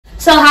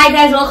So hi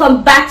guys,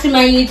 welcome back to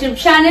my YouTube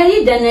channel.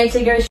 You done right, so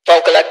you're real ass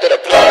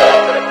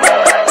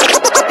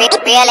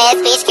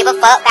bitch, give a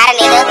fuck, got a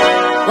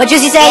nigga. What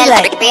Juicy say?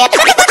 Like real ass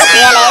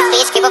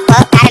bitch, give a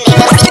fuck, got a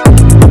nigga.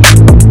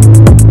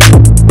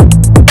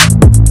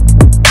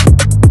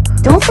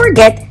 don't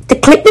forget to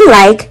click the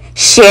like,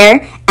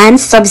 share, and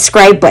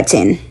subscribe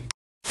button.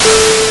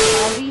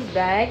 all these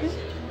bags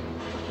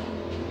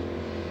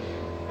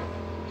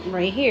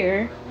right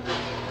here.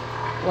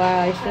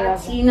 Wow, I still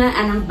have Tina,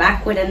 and I'm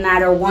back with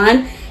another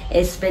one.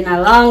 It's been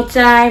a long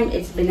time.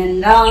 It's been a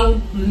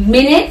long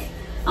minute.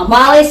 I'm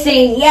always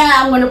saying, yeah,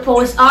 I'm gonna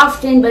post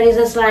often, but it's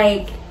just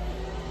like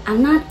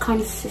I'm not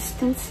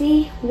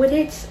consistency with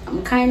it.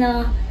 I'm kind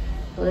of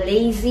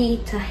lazy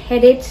to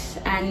edit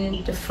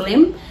and to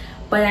film.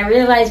 But I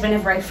realize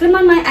whenever I film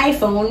on my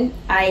iPhone,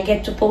 I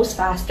get to post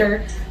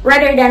faster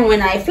rather than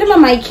when I film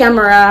on my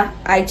camera,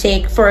 I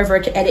take forever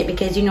to edit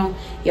because you know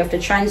you have to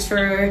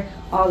transfer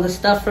all the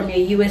stuff from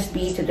your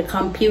USB to the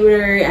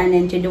computer and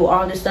then to do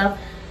all the stuff.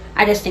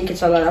 I just think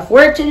it's a lot of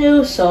work to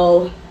do.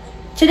 So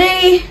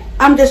today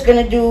I'm just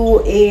gonna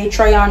do a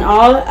try on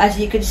all, as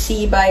you could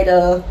see by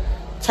the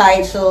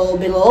title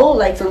below,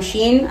 like from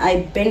SHEIN.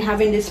 I've been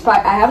having this I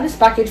have this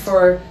package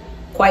for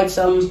quite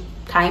some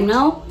time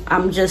now.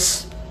 I'm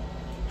just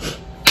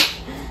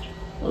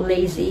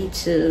lazy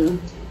to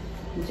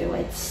do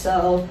it.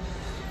 So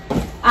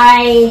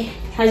as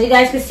you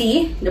guys can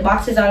see, the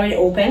box is already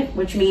open,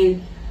 which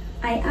means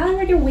I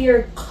already wear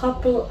a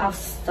couple of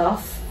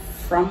stuff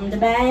from the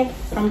bag,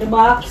 from the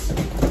box,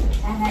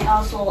 and I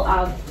also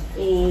have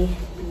a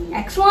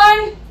next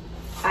one.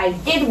 I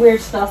did wear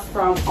stuff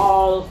from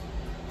all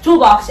two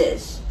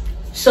boxes.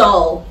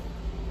 So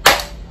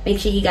make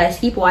sure you guys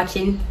keep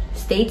watching,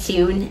 stay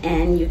tuned,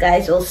 and you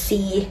guys will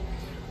see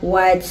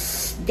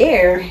what's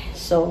there.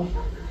 So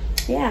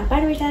yeah, by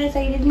the way guys,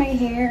 I did my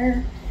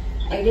hair.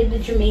 I did the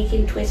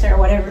Jamaican twist or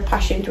whatever,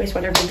 passion twist,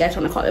 whatever you guys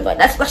want to call it, but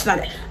that's not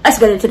it. Let's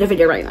get into the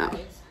video right now.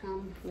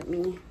 Let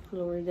me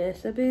lower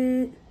this a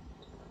bit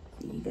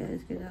so you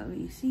guys can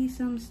already see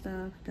some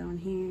stuff down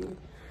here.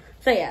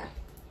 So yeah,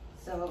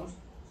 so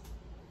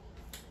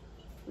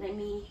let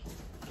me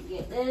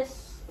get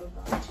this. Oh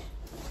gosh.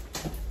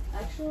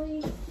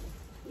 Actually,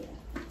 yeah.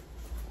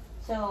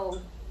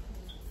 So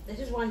this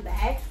is one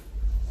bag.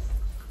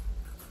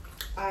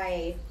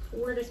 I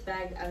wore this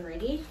bag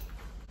already.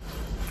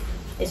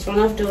 It's one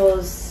of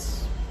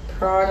those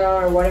Prada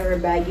or whatever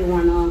bag you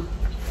wanna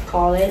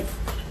call it.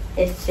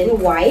 It's in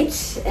white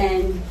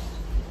and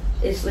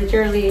it's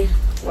literally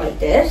like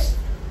this.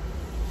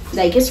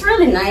 Like, it's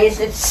really nice.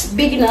 It's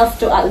big enough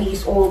to at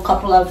least hold a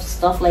couple of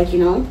stuff, like, you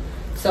know.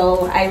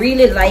 So I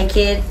really like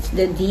it.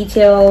 The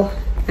detail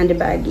and the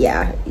bag,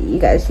 yeah, you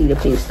guys see the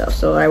pink stuff,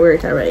 so I wear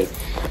it already.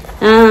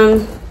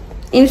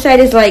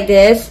 Inside is like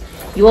this.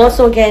 You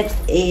also get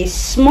a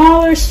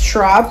smaller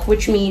strap,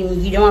 which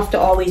means you don't have to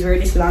always wear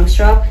this long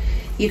strap.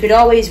 You could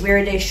always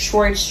wear this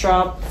short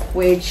strap,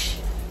 which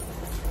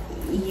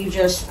you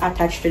just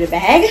attach to the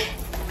bag.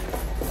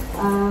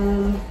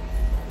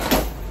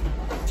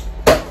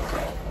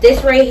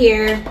 This right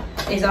here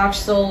is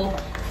also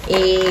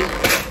a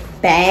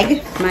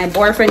bag. My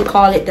boyfriend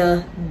called it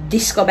the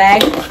disco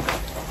bag.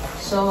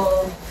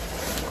 So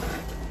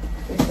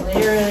it's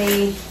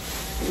literally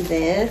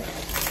this.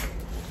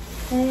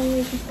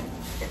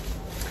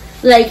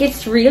 Like,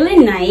 it's really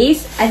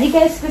nice. As you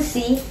guys can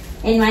see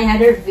in my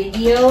other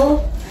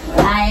video,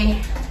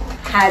 I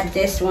had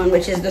this one,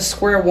 which is the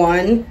square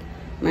one.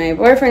 My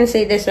boyfriend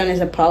said this one is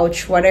a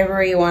pouch,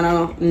 whatever you want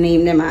to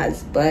name them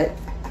as, but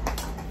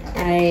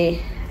I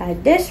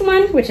had this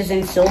one, which is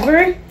in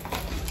silver,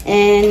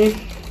 and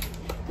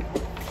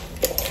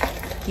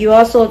you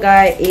also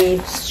got a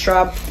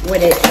strap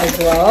with it as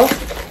well,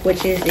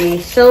 which is a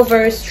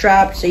silver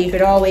strap, so you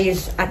could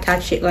always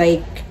attach it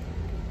like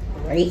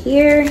right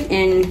here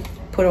and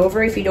put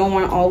over if you don't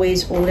want to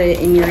always hold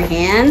it in your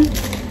hand.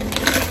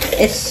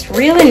 It's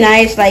really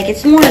nice, like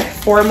it's more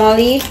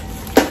formally.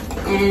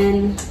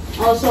 And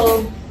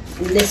also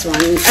this one,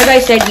 as I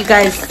said, you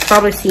guys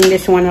probably seen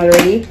this one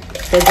already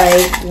because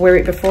I wear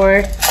it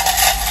before.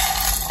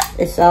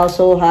 It's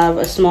also have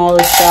a small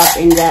strap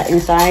in that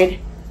inside.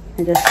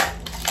 And just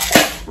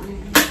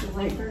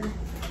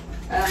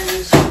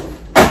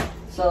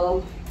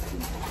so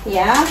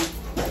yeah,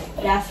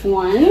 that's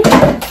one.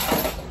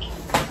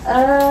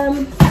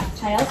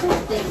 I also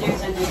think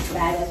there's a next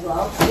bag as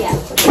well. Yeah,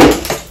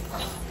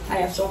 I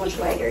have so much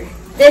lighter.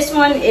 This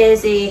one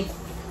is a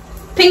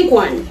pink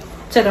one.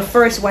 So the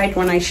first white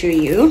one I show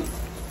you,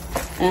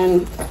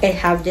 and it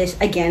have this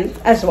again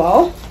as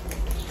well.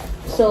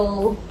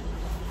 So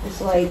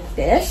it's like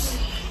this,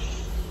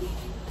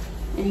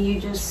 and you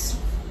just,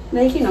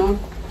 like, you know,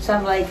 just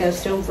have like a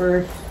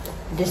silver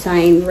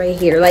design right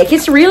here. Like,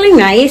 it's really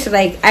nice.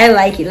 Like, I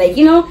like it. Like,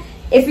 you know,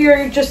 if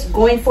you're just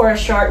going for a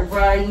short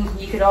run,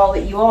 you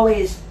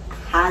always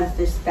have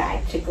this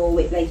bag to go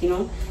with, like, you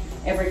know,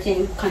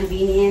 everything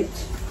convenient.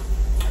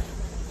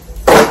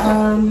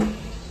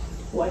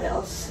 What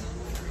else?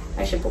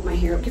 I should put my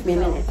hair up. Give me a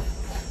minute.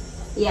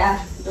 Yeah,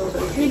 those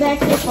are the 3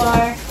 bags so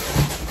far.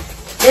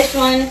 This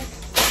one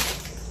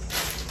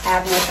I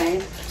have no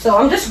time. So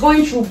I'm just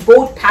going through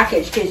both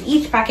package because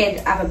each package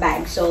have a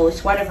bag, so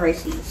it's whatever I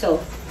see.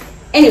 So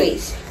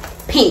anyways,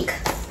 pink.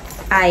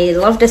 I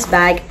love this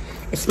bag.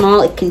 It's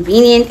small, it's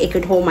convenient, it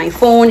could hold my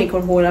phone, it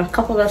could hold a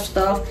couple of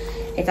stuff.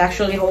 It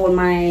actually hold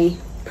my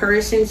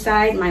purse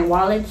inside, my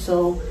wallet,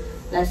 so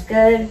that's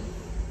good.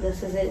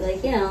 This is it,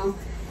 like, you know,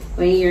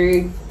 when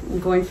you're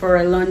going for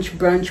a lunch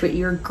brunch with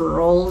your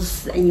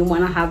girls and you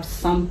want to have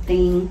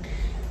something,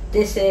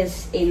 this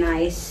is a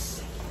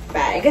nice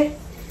bag.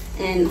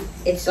 And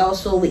it's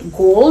also with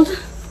gold.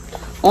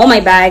 All my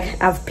bag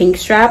have pink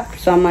strap,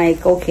 so I'm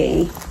like,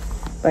 okay,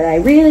 but I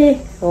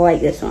really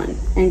like this one,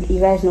 and you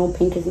guys know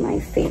pink is my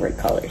favorite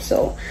color,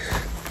 so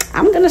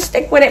I'm gonna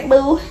stick with it,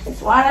 boo. It's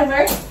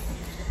whatever.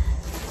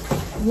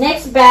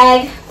 Next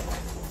bag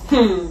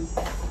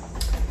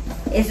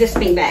is this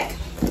pink bag.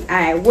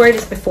 I wore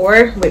this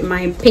before with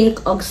my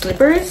pink Ugg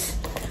slippers.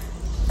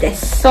 This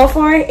so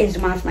far is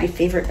one of my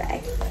favorite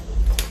bags.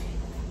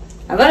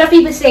 A lot of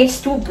people say it's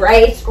too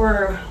bright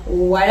or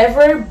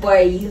whatever,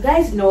 but you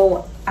guys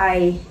know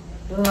I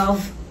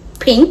love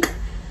pink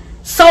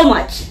so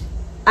much.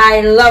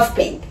 I love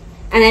pink,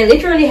 and I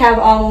literally have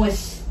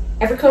almost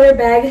every color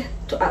bag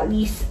to at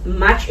least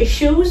match a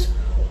shoes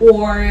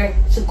or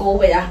to go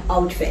with an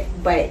outfit.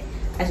 But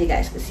as you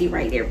guys can see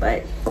right there,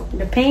 but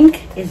the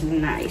pink is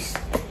nice.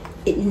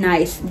 It's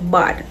nice,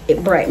 but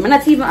it bright. I'm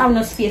not even have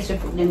no space to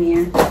put them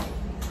here.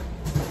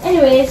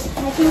 Anyways,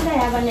 I think I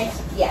have a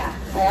next. Yeah,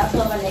 I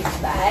also have a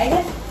next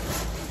bag.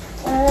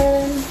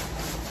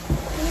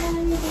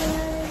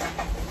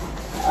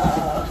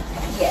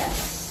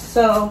 Yes.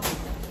 So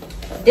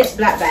this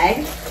black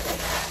bag.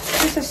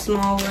 Just a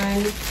small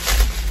one.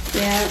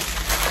 Yeah.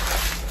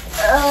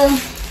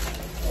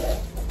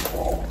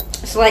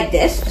 It's like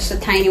this, just a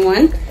tiny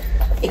one.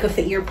 It could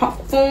fit your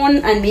phone,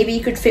 and maybe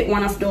you could fit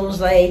one of those,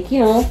 like, you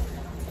know,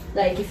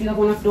 like if you have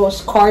one of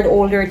those card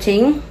holder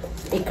thing,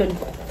 it could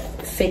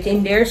fit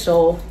in there,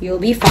 so you'll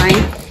be fine.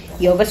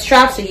 You have a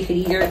strap, so you could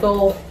either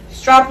go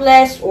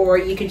strapless or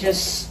you could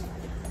just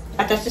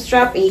attach the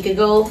strap and you could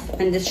go,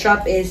 and the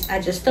strap is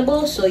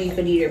adjustable, so you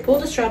could either pull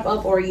the strap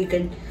up or you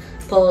could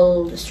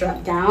pull the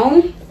strap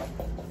down.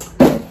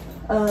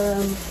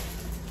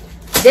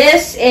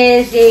 This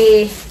is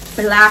a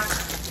black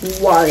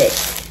wallet.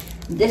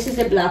 This is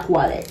a black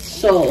wallet.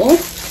 So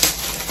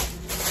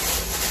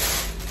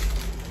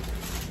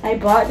I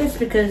bought this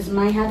because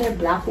my other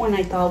black one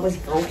I thought was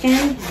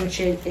broken, which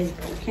it is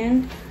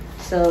broken.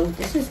 So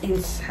this is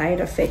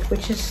inside of it,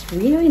 which is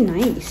really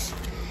nice.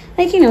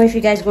 Like, you know, if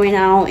you guys going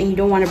out and you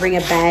don't want to bring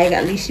a bag,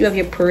 at least you have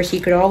your purse.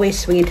 You could always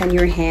swing it on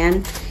your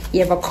hand.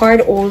 You have a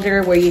card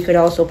holder where you could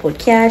also put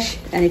cash,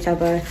 and it's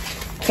have a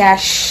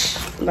cash,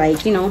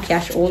 like, you know,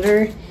 cash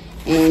holder.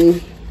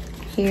 And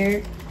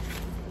here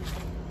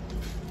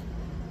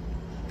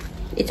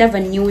it have a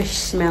newish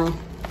smell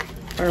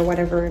or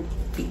whatever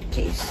be the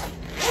case.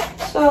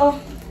 So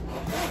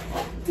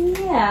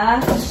yeah,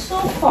 so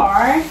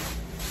far.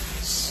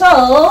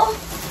 So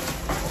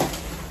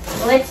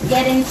let's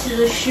get into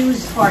the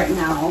shoes part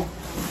now.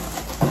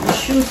 The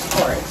shoes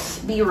parts.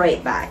 Be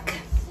right back.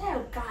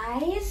 So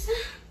guys,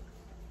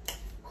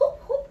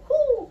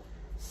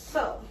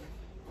 so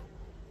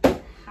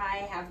I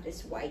have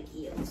this white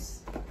heels.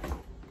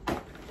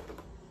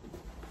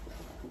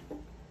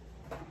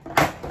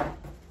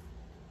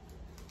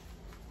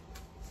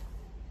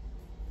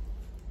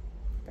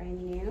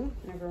 Brand new,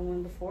 never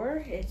worn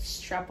before. It's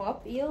strap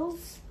up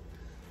heels.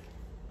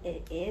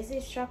 It is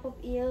a strap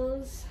up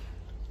heels.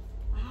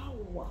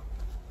 Wow.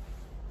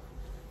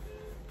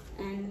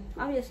 And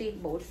obviously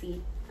both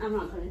feet. I'm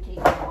not going to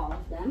take all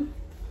of them,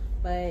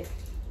 but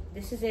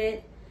this is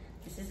it.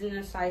 This is in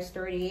a size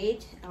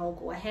 38. I'll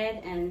go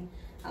ahead and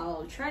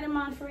I'll try them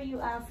on for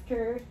you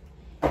after.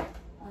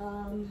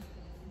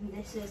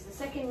 This is the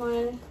second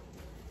one.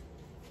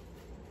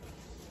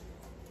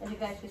 As you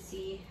guys can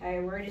see, I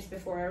wore this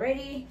before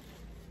already.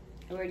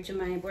 I wore it to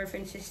my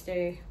boyfriend's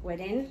sister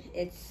wedding.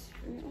 It's,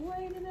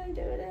 why did I do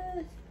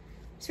this?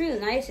 It's really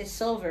nice. It's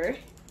silver.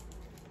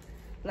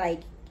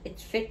 Like, it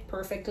fit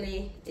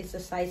perfectly. It's a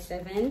size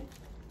 7.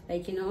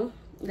 Like, you know,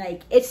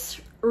 like, it's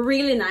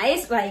really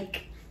nice.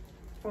 Like,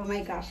 oh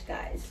my gosh,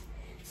 guys.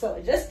 So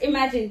just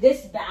imagine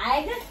this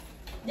bag,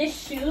 this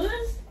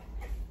shoes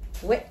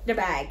with the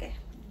bag.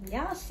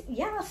 Y'all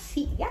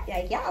see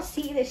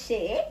this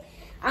shit.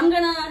 I'm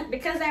gonna,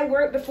 because I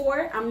wore it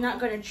before, I'm not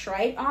gonna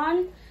try it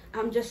on.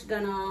 I'm just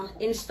gonna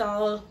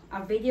install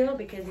a video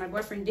because my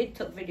boyfriend did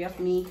take video of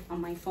me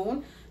on my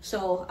phone,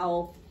 so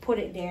I'll put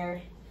it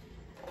there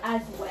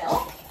as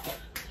well.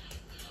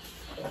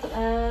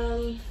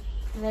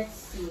 Let's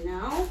see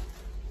now.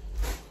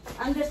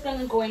 I'm just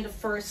gonna go in the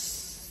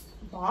first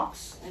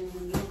box and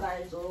you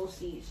guys will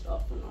see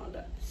stuff and all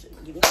that.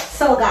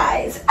 So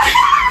guys,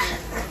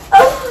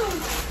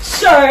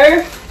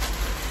 sure,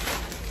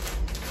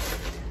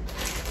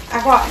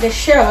 I got this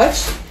shirt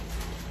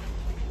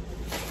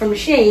from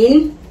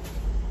SHEIN.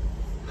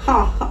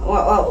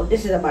 Oh,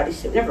 this is a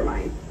bodysuit. Never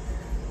mind.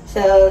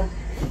 So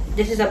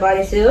this is a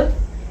bodysuit.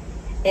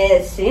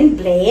 It's in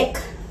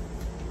black.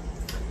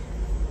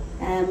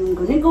 I'm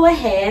gonna go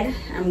ahead,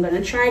 I'm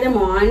gonna try them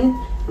on.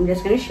 I'm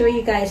just gonna show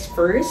you guys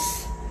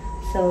first.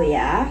 So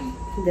yeah,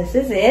 this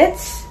is it.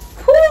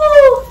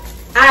 Woo!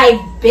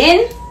 I've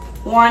been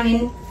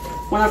wanting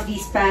one of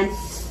these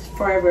pants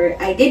forever.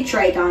 I did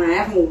try it on, I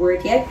haven't worn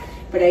it yet,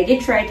 but I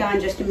did try it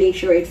on just to make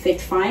sure it fit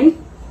fine.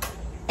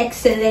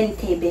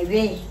 Excelente,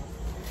 baby.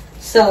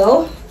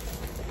 So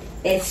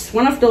it's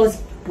one of those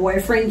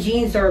boyfriend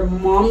jeans or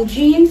mom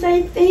jeans,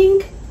 I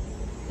think.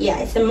 Yeah,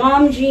 it's the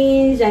mom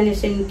jeans, and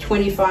it's in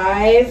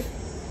 25.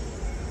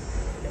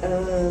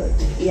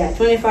 Yeah,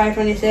 25,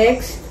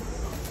 26.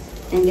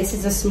 And this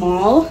is a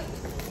small.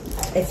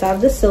 It's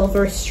have the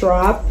silver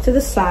strap to the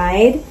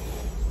side,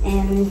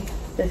 and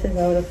this is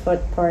how the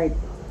foot part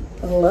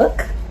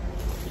look.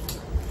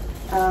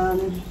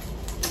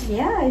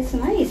 Yeah, it's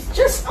nice.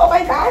 Just, oh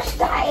my gosh,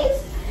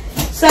 guys.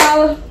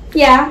 So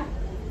yeah,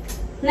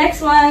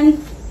 next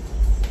one.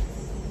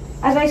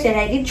 As I said,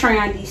 I did try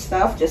on these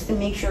stuff just to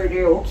make sure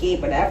they're okay,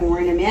 but I haven't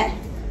worn them yet.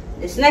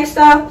 This next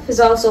top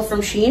is also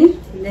from SHEIN.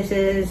 This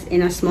is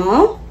in a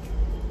small.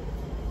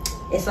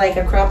 It's like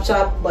a crop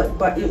top, but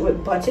button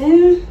with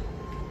button.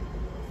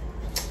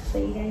 So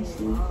you guys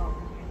see?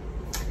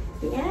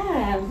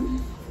 Yeah.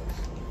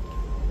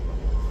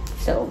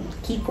 So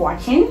keep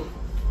watching.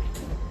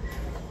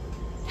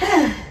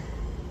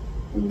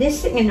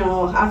 This, you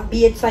know, I've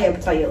been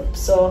tired.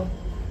 So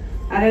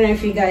I don't know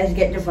if you guys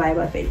get the vibe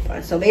of it,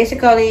 but so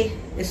basically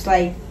it's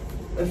like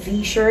a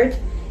V-shirt,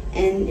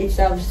 and it's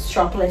a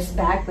strapless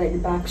back, like the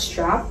back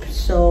strap.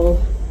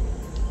 So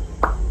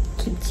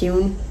keep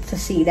tuned to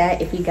see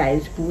that if you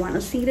guys want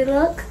to see the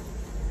look.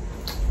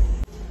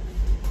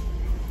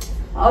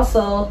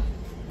 Also,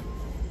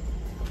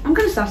 I'm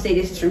gonna stop saying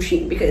this is from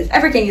SHEIN because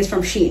everything is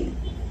from SHEIN.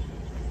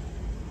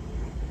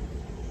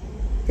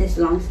 This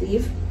long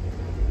sleeve,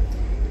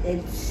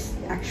 it's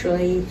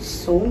actually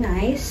so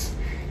nice.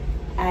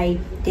 I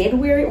did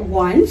wear it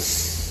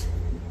once.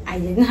 I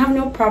didn't have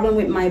no problem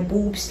with my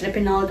boobs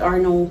slipping out or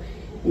no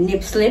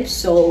nip slips,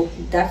 so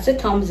that's a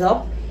thumbs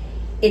up.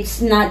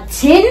 It's not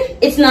thin,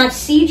 it's not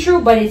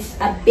see-through, but it's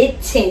a bit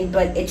thin.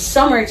 But it's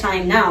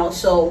summertime now,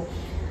 so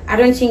I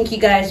don't think you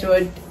guys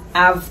would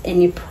have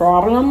any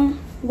problem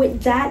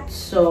with that.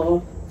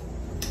 So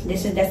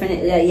this is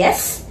definitely a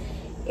yes.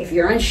 If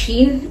you're on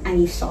SHEIN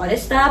and you saw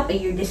this top and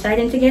you're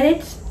deciding to get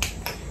it,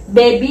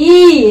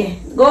 baby,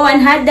 go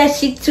and add that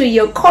shit to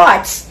your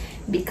carts,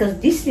 because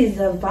this is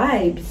the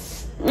vibes.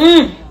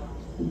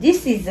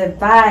 This is the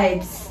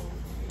vibes.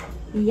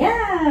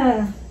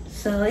 Yeah.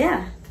 So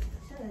yeah,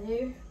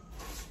 I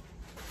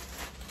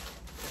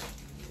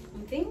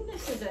think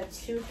this is a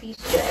two-piece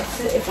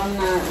dress, if I'm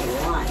not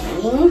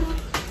lying.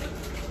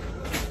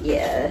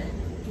 Yeah,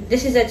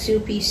 this is a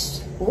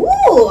two-piece.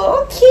 Ooh,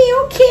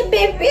 okay,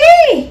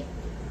 baby.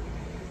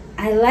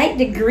 I like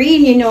the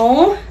green, you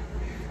know.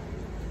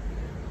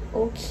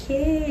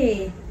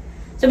 Okay,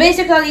 so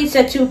basically it's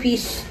a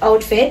two-piece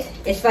outfit.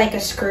 It's like a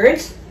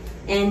skirt,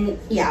 and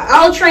yeah,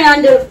 I'll try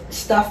on the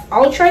stuff.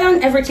 I'll try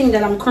on everything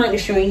that I'm currently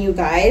showing you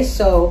guys,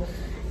 so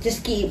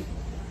just keep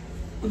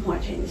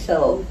watching.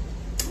 So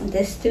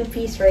this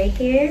two-piece right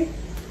here,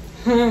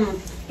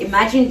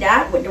 imagine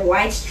that with the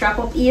white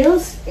strap-up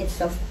heels. It's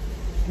the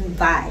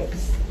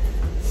vibes.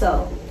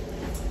 So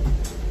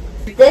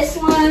this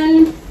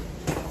one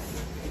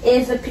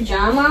is a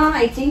pajama.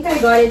 I think I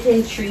got it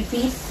in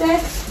 3-piece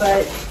sets,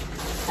 but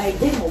I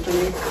did open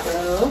it,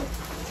 so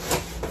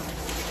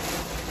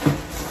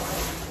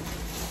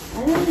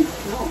I don't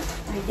know.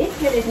 I did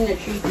get it in a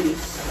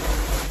 3-piece.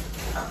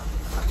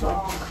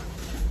 Oh,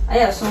 I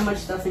have so much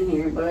stuff in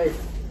here, but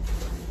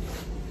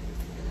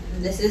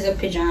this is a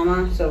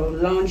pajama, so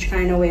lounge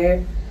kind of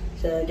wear.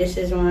 So this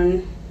is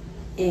one,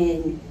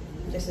 and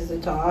this is the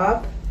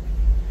top.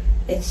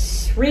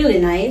 It's really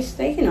nice,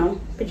 like, you know,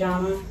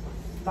 pajama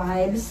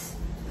vibes.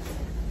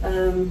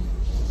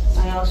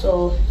 I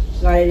also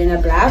got it in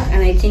a black,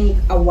 and I think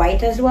a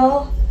white as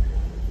well.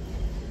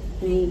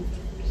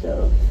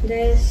 So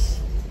this,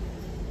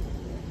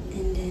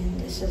 and then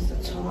this is the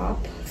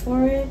top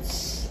for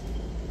it.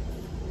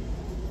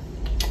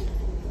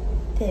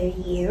 There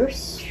you are.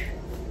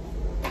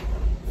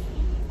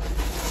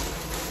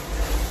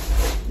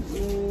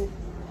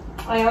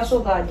 I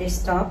also got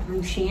this top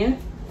from SHEIN.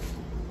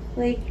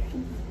 Like,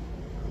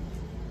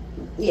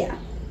 yeah,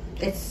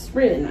 it's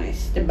really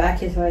nice. The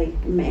back is like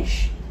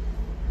mesh.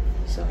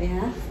 So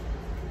yeah.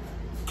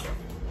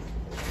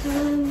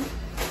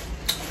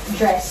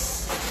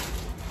 Dress.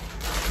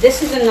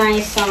 This is a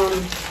nice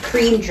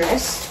cream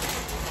dress.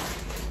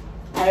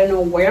 I don't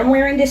know where I'm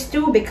wearing this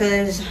to,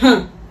 because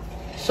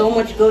so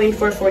much going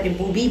for the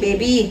boobie,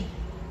 baby.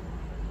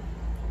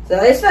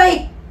 So it's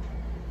like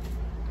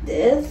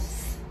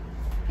this,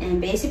 and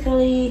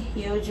basically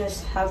you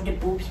just have the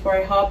boobs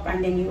part up,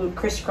 and then you will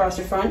crisscross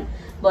the front.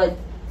 But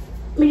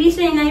me did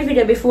say in a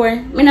video before,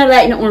 me not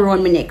like nothing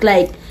around my neck.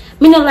 Like,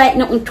 me not like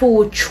nothing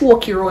too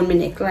choky around my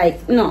neck.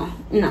 Like, no,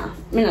 me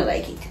not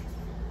like it.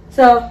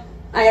 So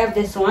I have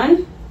this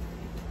one.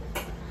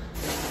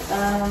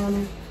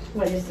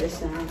 What is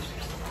this now?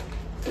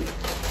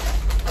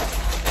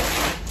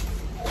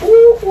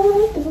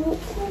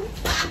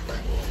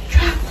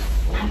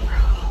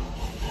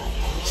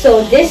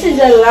 So this is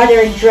a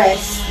leather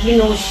dress, you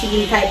know,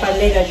 SHEIN type of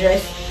leather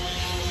dress.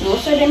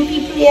 Most of them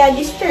people here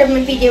disturb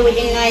my video with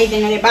the noise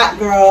in the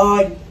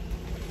background.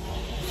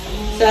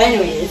 So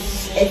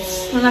anyways,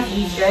 it's one of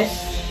these dress,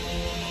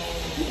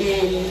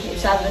 and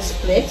it's have a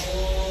split.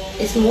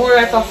 It's more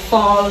like a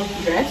fall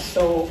dress,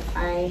 so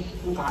I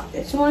got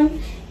this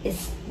one.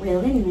 It's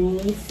really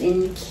nice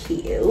and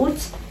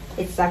cute.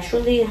 It's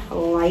actually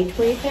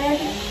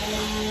lightweighted,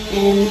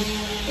 and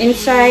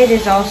inside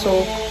is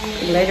also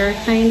leather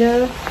kind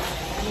of.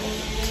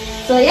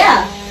 So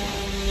yeah,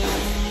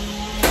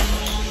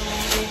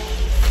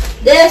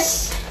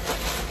 this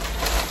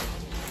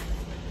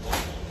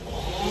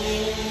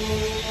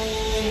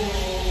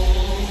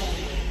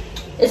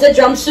is a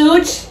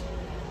jumpsuit.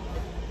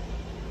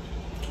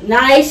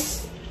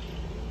 Nice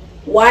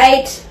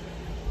white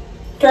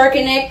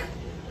turkey neck,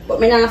 but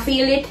me not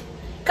feel it.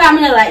 Cause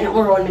me not like nothing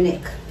around my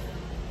neck.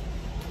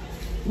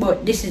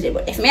 But this is it.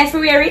 But if me have to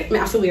wear it, me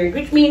have to wear it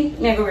with me.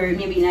 Me have to wear it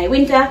maybe in the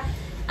winter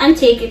and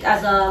take it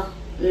as a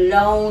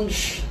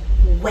lounge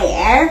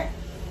wear.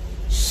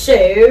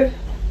 So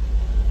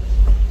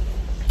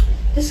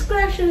this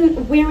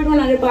collection wear with one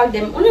of the bag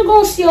them. Uno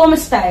gonna see how me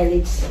style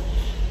it.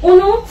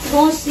 Uno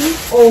gonna see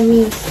how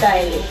me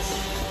style it.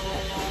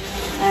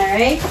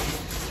 Alright.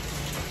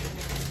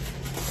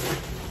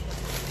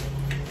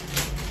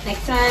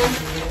 Next one.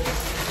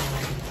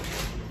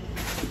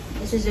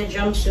 This is a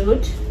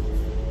jumpsuit.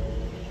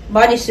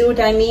 Bodysuit,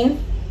 I mean.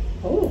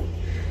 Oh.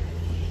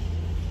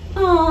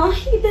 Oh,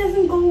 he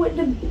doesn't go with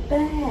the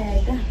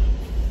bag.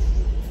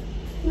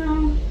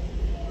 No.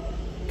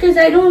 Because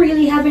I don't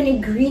really have any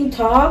green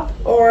top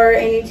or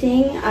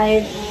anything.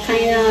 I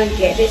kind of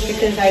get this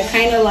because I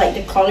kind of like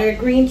the color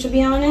green, to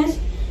be honest.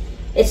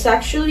 It's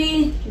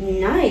actually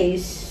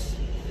nice.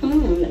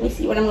 Let me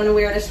see what I'm going to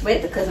wear this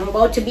with, because I'm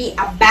about to be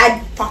a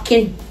bad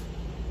fucking...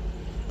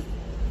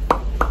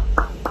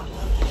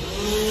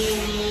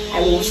 I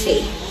won't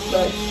say,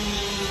 but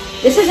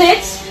this is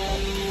it.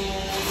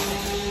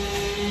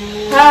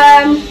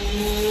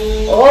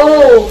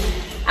 Oh,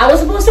 I was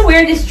supposed to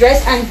wear this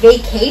dress on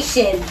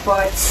vacation,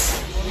 but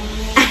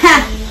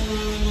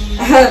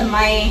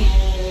my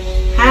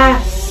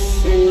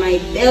ass and my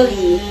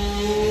belly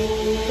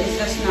is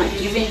just not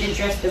giving the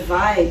dress the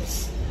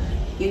vibes.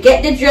 You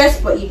get the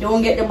dress, but you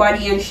don't get the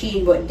body on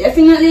SHEIN. But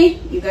definitely,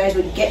 you guys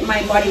would get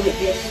my body with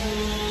this,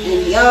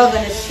 and y'all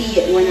gonna see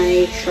it when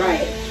I try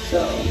it.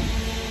 So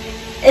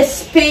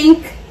it's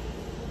pink,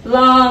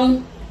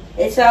 long.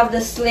 It's have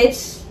the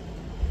slits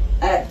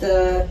at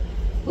the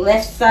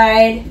left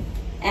side,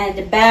 and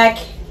the back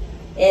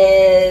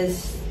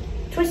is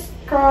twist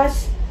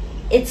cross.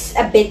 It's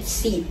a bit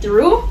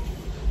see-through.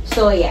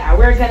 So yeah,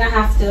 we're gonna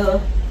have to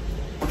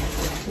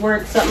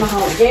work something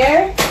out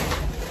there.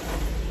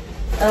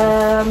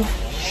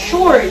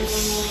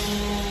 Shorts.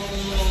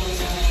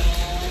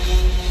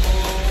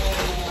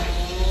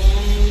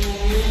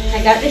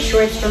 I got the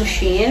shorts from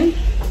SHEIN,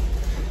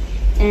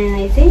 and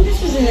I think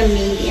this is in a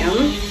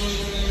medium.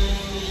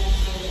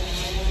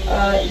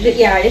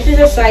 Yeah, this is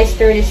a size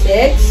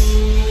 36,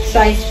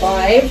 size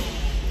 5,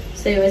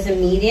 so it was a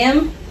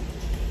medium.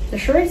 The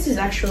shorts is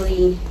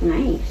actually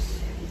nice.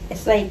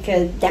 It's like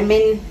a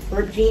denim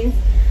ripped jeans.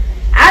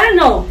 I don't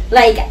know,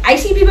 like I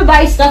see people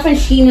buy stuff on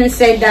SHEIN and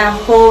said that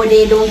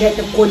they don't get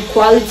the good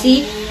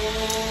quality.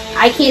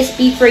 I can't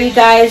speak for you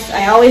guys.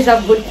 I always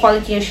have good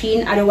quality on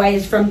SHEIN,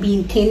 otherwise from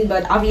being thin.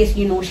 But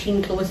obviously, you know,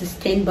 SHEIN clothes is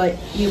thin, but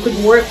you could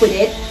work with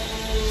it.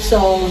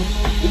 So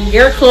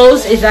their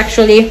clothes is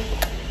actually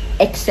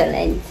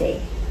excellent.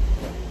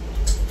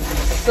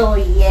 So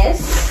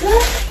yes,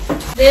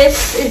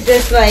 this is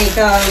just like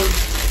a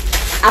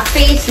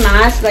face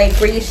mask, like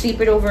where you sleep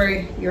it over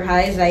your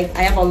eyes. Like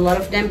I have a lot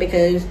of them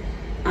because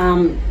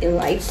a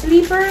light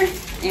sleeper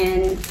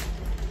and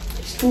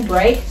it's too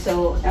bright,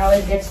 so I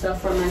always get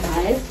stuff for my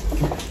eyes.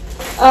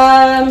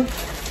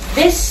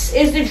 This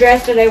is the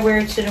dress that I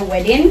wear to the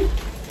wedding.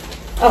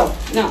 Oh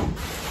no,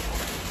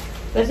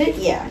 was it?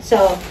 Yeah.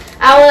 So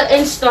I will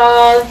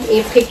install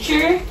a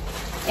picture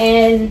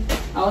and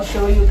I'll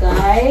show you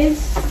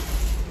guys.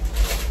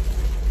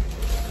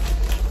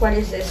 What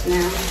is this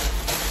now?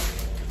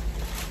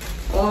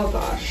 Oh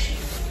gosh.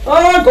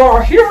 Oh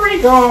gosh, here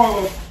we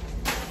go.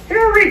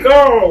 Here we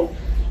go.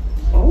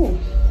 Oh,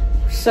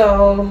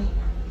 so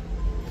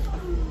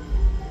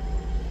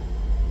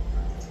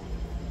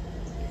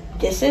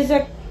this is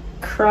a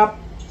crop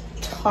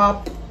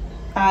top,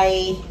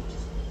 I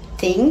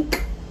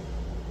think.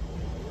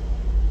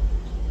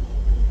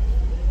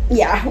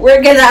 Yeah,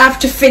 we're gonna have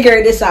to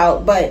figure this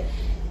out, but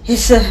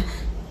it's a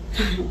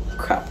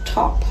crop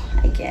top,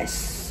 I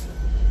guess.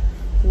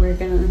 We're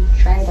gonna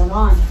try that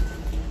on.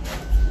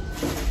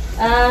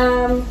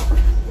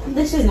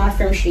 This is not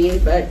from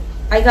SHEIN, but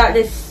I got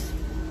this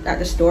at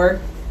the store.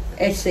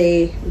 It's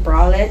a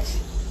bralette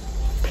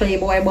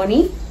Playboy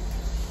bunny.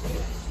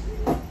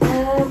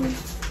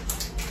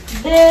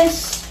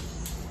 This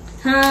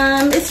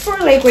it's for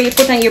like where you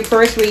put on your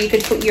purse, where you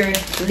could put your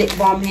lip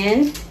balm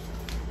in.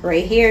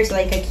 Right here is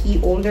like a key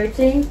holder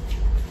thing.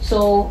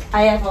 So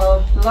I have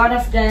a lot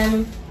of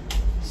them.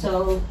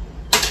 So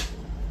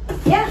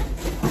yeah,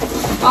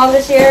 all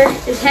this here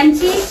is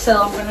empty,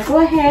 so I'm gonna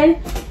go ahead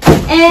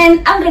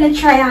and I'm gonna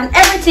try on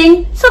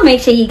everything. So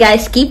make sure you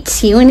guys keep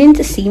tuning in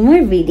to see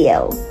more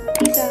videos.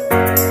 Peace out.